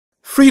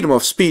Freedom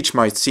of speech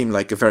might seem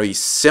like a very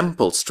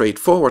simple,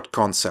 straightforward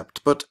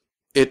concept, but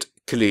it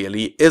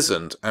clearly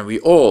isn't, and we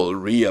all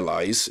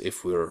realize,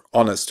 if we're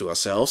honest to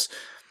ourselves,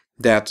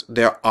 that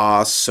there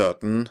are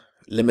certain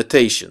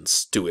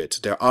limitations to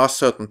it. There are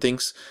certain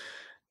things,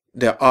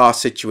 there are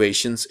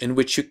situations in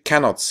which you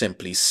cannot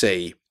simply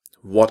say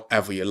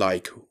whatever you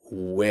like,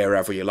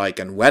 wherever you like,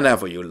 and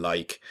whenever you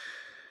like.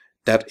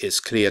 That is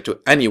clear to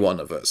any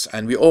one of us,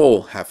 and we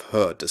all have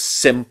heard the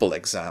simple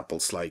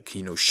examples like,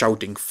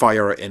 shouting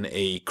fire in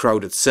a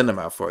crowded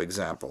cinema, for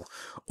example,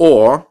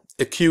 or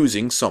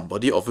accusing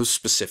somebody of a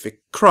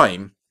specific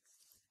crime.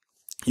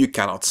 You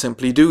cannot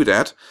simply do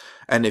that,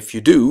 and if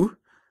you do,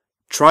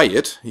 try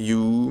it,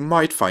 you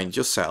might find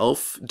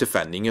yourself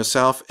defending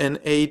yourself in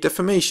a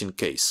defamation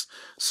case.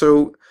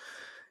 So,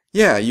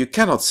 yeah, you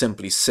cannot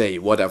simply say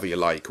whatever you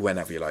like,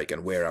 whenever you like,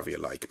 and wherever you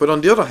like. But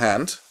on the other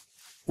hand,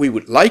 we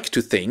would like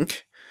to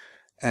think,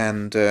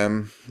 and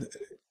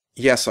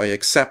yes, I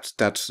accept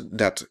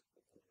that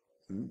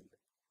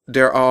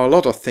there are a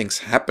lot of things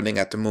happening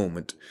at the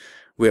moment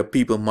where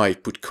people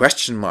might put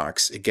question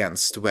marks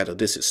against whether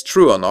this is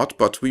true or not,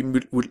 but we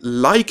would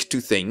like to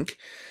think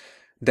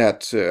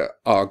that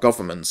our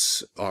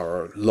governments,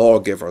 our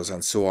lawgivers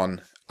and so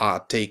on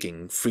are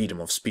taking freedom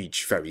of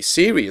speech very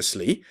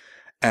seriously,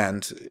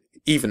 and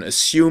even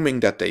assuming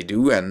that they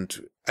do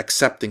and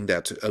accepting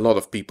that a lot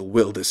of people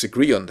will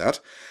disagree on that,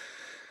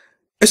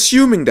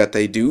 assuming that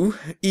they do,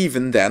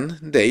 even then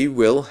they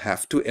will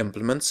have to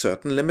implement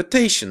certain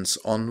limitations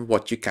on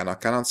what you can or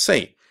cannot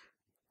say.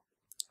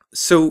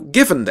 So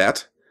given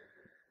that,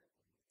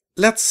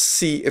 let's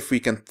see if we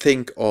can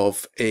think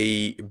of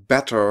a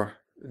better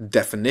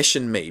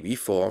definition maybe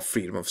for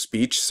freedom of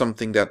speech,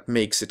 something that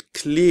makes it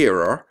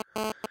clearer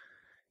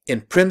in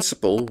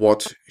principle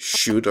what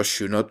should or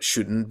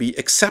shouldn't be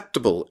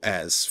acceptable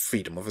as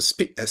freedom of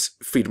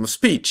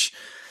speech.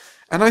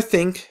 And I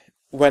think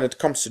when it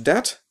comes to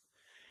that,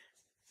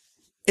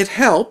 it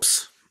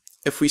helps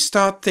if we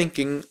start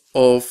thinking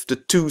of the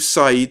two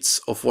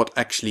sides of what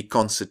actually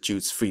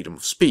constitutes freedom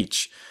of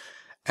speech.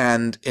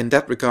 And in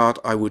that regard,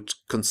 I would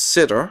propose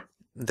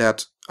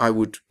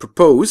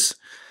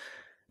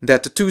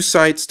that the two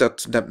sides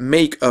that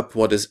make up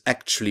what is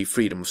actually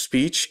freedom of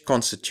speech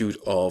constitute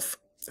of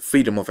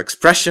freedom of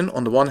expression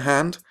on the one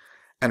hand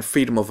and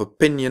freedom of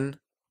opinion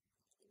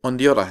on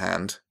the other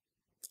hand.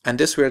 And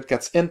this is where it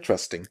gets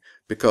interesting,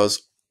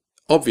 because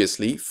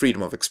obviously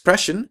freedom of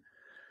expression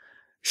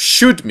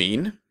should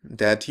mean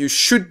that you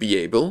should be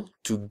able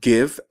to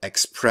give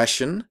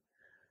expression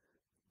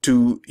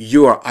to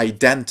your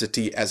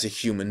identity as a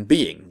human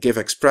being, give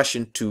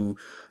expression to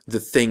the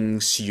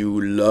things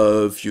you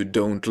love, you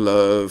don't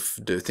love,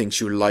 the things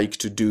you like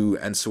to do,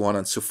 and so on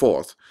and so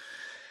forth.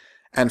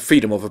 And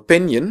freedom of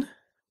opinion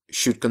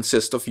should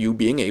consist of you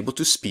being able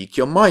to speak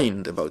your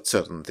mind about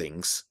certain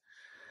things.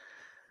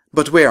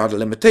 But where are the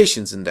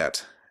limitations in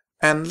that?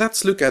 And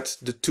let's look at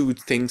the two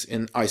things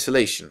in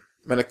isolation.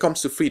 When it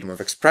comes to freedom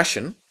of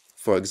expression,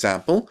 for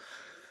example,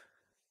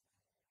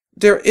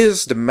 there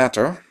is the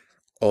matter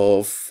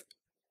of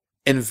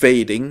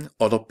invading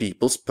other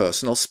people's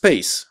personal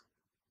space.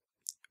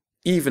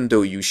 Even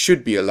though you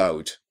should be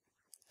allowed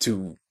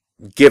to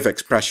give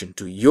expression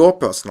to your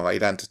personal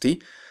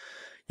identity,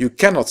 you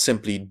cannot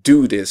simply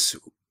do this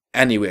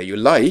anywhere you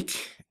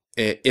like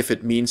if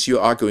it means you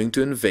are going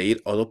to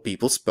invade other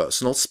people's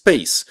personal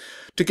space.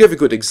 To give a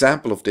good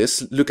example of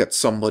this, look at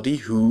somebody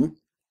who,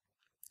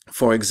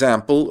 for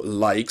example,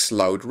 likes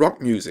loud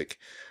rock music.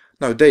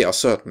 Now they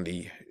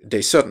certainly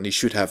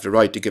should have the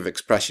right to give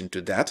expression to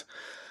that.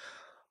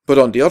 But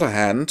on the other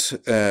hand,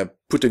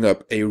 putting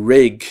up a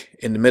rig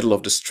in the middle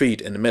of the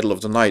street in the middle of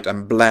the night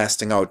and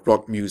blasting out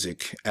rock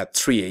music at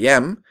 3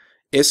 a.m.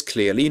 is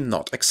clearly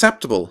not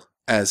acceptable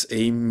as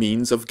a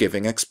means of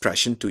giving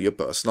expression to your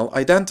personal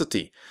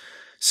identity.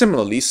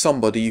 Similarly,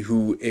 somebody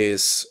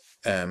whose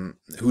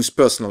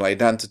personal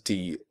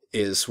identity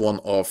is one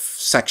of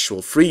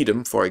sexual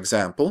freedom, for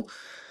example,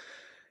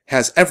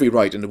 has every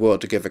right in the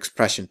world to give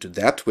expression to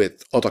that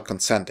with other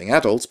consenting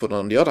adults, but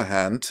on the other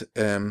hand,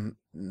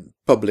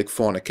 public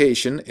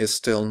fornication is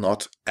still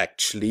not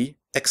actually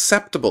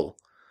acceptable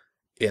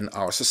in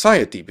our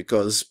society,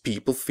 because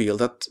people feel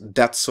that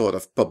that sort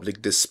of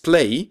public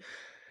display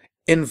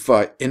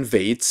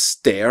invades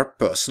their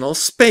personal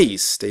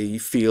space. They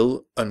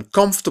feel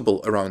uncomfortable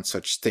around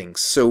such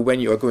things. So when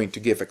you are going to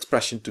give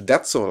expression to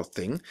that sort of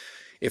thing,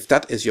 if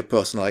that is your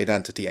personal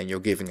identity and you're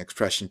giving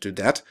expression to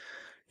that,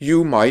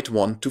 you might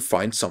want to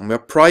find somewhere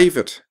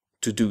private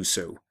to do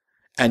so.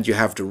 And you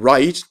have the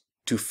right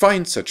to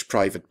find such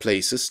private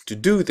places to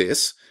do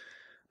this,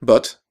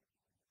 but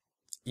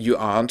you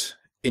aren't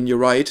in your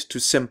right to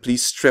simply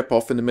strip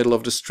off in the middle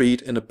of the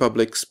street in a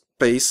public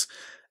space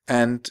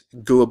and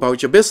go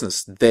about your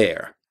business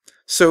there.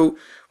 So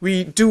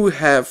we do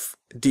have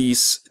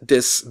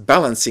this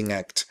balancing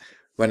act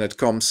when it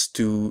comes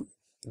to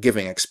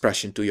giving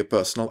expression to your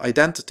personal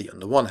identity on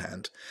the one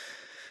hand.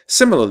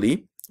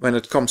 Similarly, when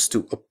it comes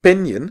to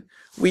opinion,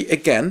 we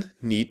again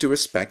need to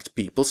respect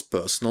people's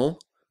personal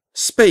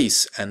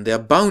space and their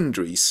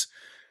boundaries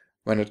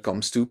when it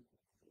comes to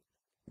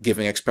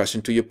giving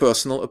expression to your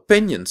personal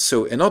opinion.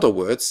 So in other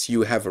words,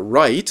 you have a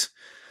right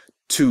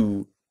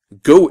to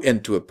go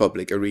into a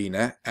public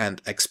arena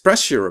and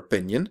express your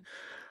opinion,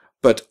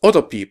 but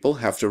other people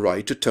have the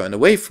right to turn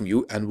away from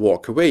you and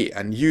walk away,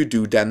 and you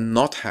do then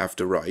not have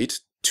the right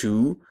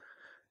to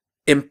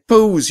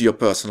impose your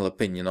personal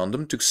opinion on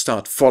them, to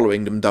start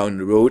following them down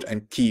the road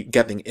and keep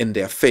getting in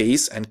their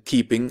face and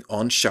keeping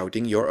on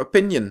shouting your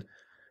opinion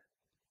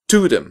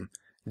to them.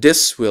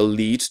 This will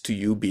lead to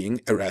you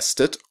being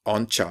arrested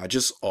on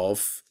charges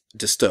of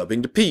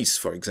disturbing the peace,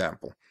 for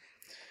example.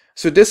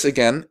 So this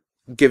again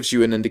gives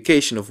you an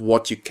indication of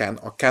what you can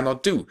or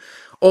cannot do.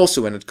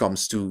 Also, when it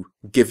comes to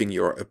giving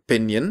your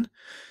opinion,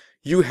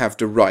 you have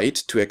the right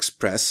to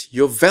express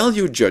your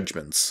value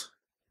judgments.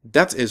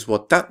 That is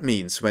what that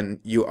means when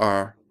you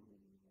have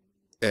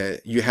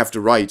the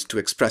right to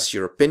express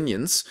your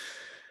opinions.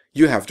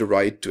 You have the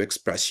right to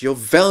express your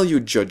value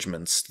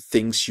judgments, the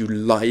things you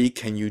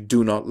like and you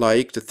do not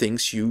like, the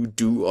things you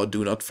do or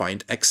do not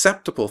find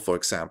acceptable, for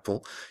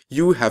example.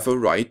 You have a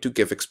right to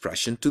give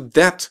expression to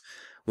that.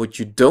 What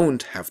you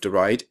don't have the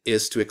right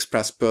is to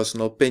express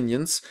personal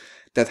opinions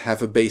that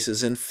have a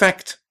basis in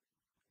fact.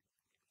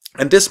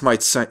 And this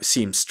might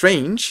seem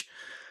strange,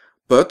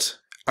 but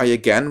I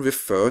again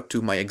refer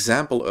to my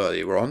example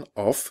earlier on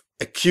of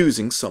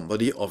accusing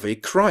somebody of a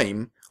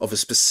crime, of a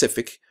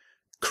specific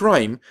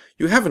crime.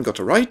 You haven't got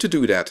a right to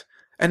do that.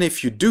 And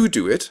if you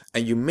do it,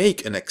 and you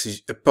make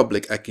a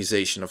public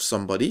accusation of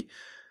somebody,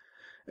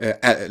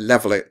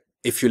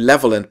 if you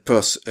level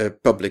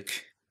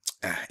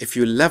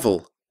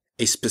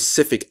a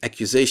specific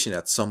accusation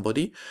at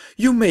somebody,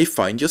 you may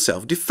find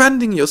yourself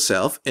defending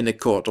yourself in a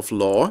court of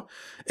law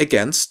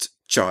against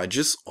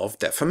charges of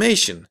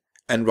defamation,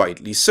 and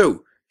rightly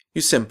so. You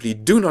simply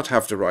do not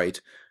have the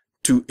right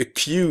to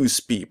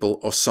accuse people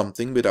of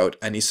something without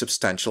any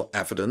substantial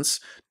evidence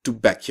to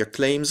back your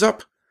claims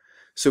up.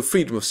 So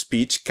freedom of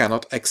speech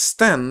cannot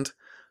extend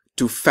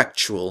to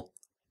factual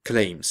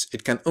claims.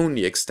 It can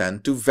only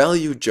extend to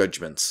value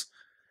judgments.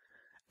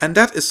 And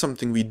that is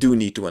something we do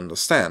need to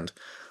understand.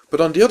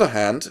 But on the other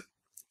hand,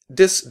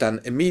 this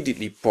then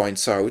immediately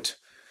points out,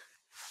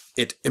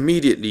 it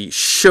immediately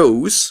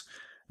shows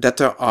that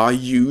there are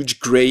huge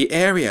gray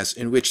areas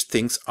in which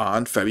things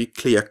aren't very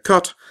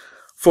clear-cut.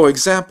 For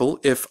example,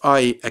 if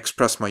I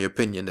express my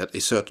opinion that a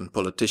certain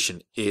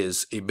politician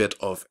is a bit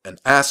of an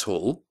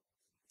asshole,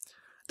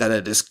 then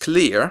it is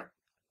clear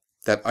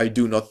that I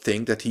do not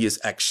think that he is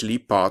actually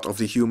part of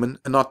the human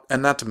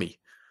anatomy.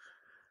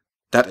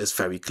 That is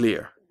very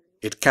clear.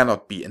 It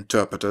cannot be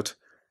interpreted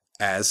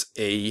as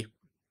a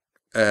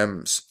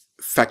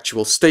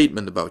factual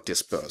statement about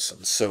this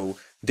person. So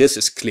this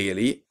is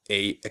clearly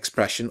an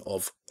expression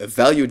of a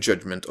value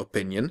judgment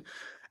opinion,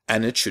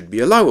 and it should be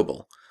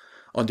allowable.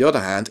 On the other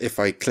hand, if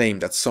I claim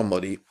that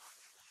somebody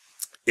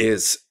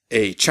is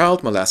a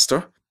child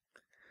molester,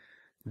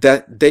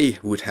 that they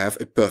would have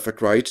a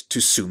perfect right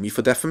to sue me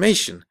for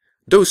defamation.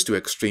 Those two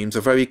extremes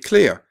are very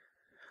clear.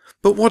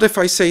 But what if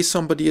I say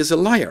somebody is a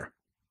liar?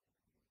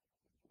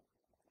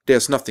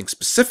 There's nothing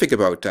specific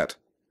about that.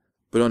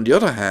 But on the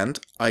other hand,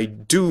 I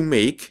do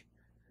make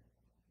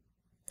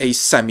a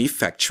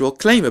semi-factual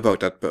claim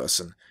about that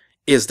person.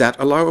 Is that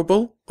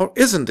allowable or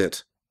isn't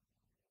it?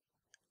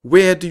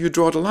 Where do you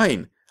draw the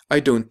line? I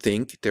don't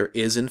think there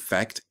is in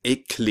fact a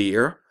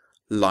clear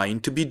line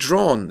to be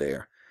drawn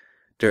there.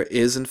 There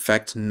is in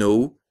fact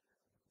no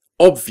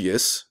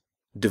obvious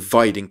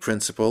dividing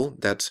principle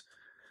that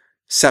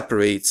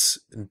separates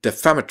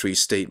defamatory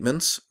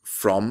statements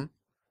from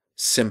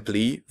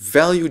simply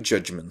value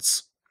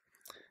judgments.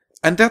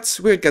 And that's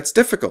where it gets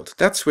difficult.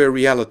 That's where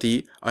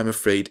reality, I'm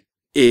afraid,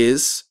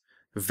 is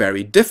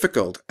very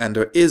difficult. And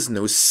there is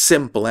no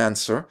simple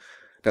answer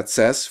that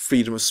says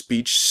freedom of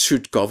speech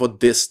should cover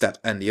this, that,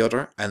 and the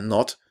other, and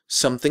not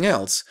something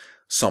else.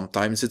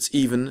 Sometimes it's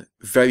even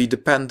very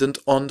dependent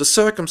on the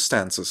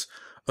circumstances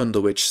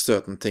under which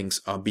certain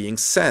things are being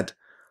said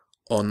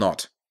or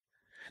not.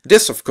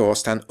 This, of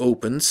course, then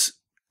opens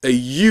a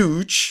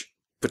huge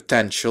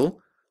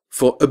potential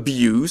for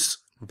abuse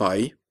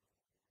by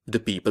the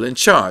people in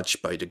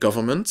charge, by the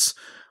governments,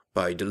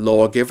 by the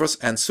lawgivers,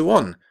 and so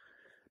on.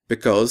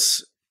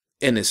 Because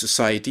in a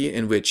society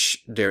in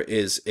which there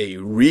is a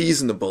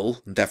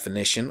reasonable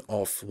definition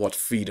of what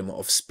freedom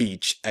of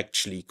speech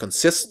actually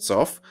consists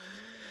of,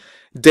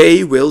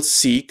 they will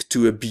seek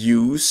to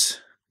abuse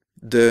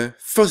the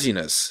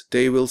fuzziness.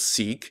 They will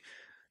seek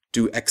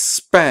to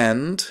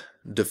expand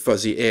the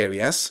fuzzy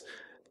areas,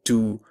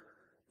 to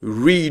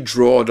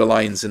redraw the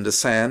lines in the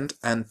sand,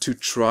 and to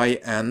try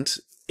and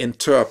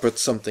interpret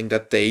something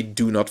that they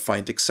do not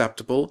find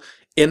acceptable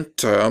in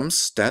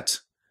terms that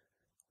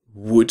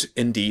would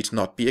indeed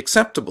not be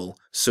acceptable.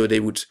 So they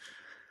would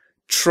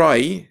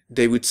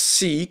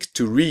seek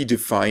to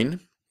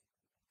redefine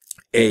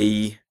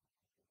a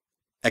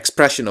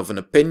expression of an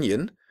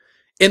opinion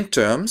in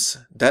terms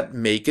that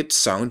make it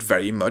sound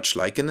very much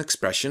like an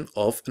expression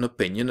of an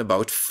opinion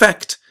about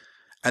fact.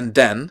 And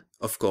then,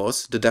 of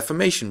course, the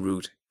defamation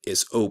route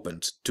is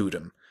opened to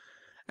them,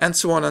 and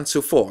so on and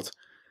so forth.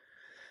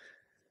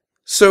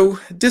 So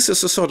this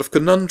is a sort of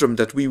conundrum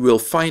that we will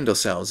find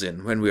ourselves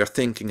in when we are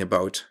thinking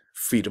about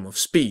freedom of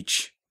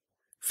speech.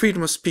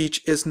 Freedom of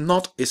speech is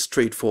not a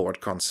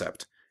straightforward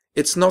concept.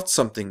 It's not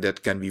something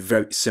that can be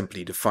very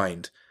simply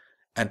defined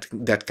and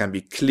that can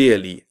be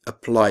clearly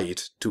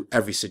applied to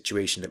every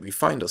situation that we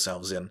find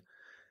ourselves in.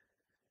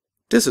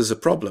 This is a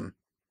problem.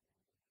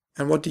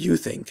 And what do you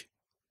think?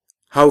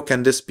 How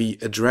can this be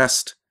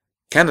addressed?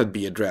 Can it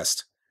be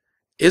addressed?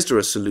 Is there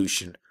a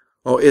solution?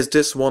 Or is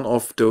this one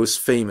of those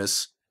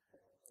famous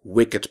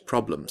wicked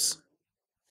problems?